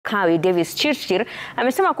Kawi Davis Chirchir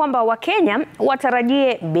amesema kwamba Wakenya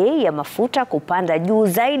watarajie bei ya mafuta kupanda juu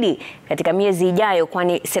zaidi katika miezi ijayo,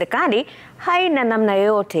 kwani serikali haina namna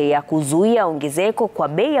yoyote ya kuzuia ongezeko kwa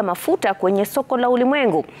bei ya mafuta kwenye soko la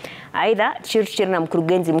ulimwengu. Aidha, Chirchir na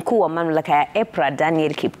mkurugenzi mkuu wa mamlaka ya EPRA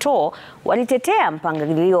Kiptoo walitetea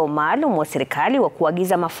mpangilio maalum wa serikali wa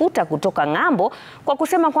kuagiza mafuta kutoka ng'ambo kwa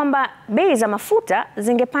kusema kwamba bei za mafuta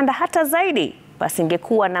zingepanda hata zaidi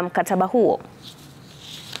pasingekuwa na mkataba huo.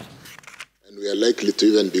 And we are likely to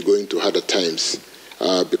even be going to harder times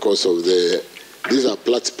because of these are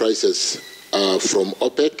Platts prices from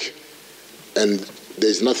OPEC, and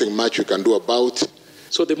there's nothing much we can do about.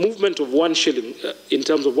 So the movement of 1 shilling, in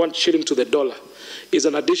terms of 1 shilling to the dollar, is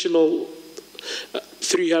an additional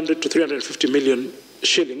 300 to 350 million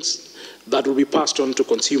shillings that will be passed on to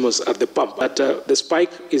consumers at the pump. But the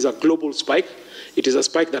spike is a global spike. It is a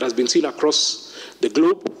spike that has been seen across the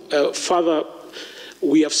globe. Further,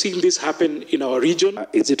 we have seen this happen in our region.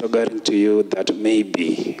 Is it occurring to you that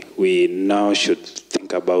maybe we now should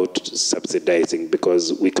think about subsidizing,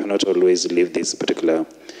 because we cannot always leave this particular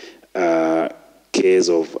case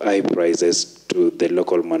of high prices to the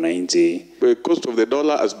local mwananchi? The cost of the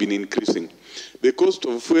dollar has been increasing. The cost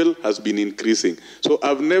of fuel has been increasing. So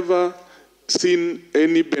I've never seen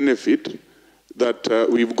any benefit that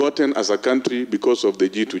we've gotten as a country because of the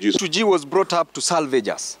G2G. G2G was brought up to salvage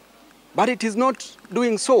us, but it is not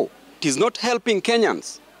doing so. It is not helping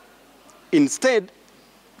Kenyans. Instead,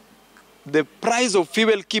 the price of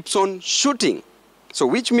fuel keeps on shooting. So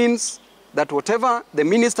which means that whatever the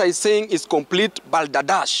minister is saying is complete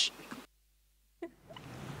balderdash.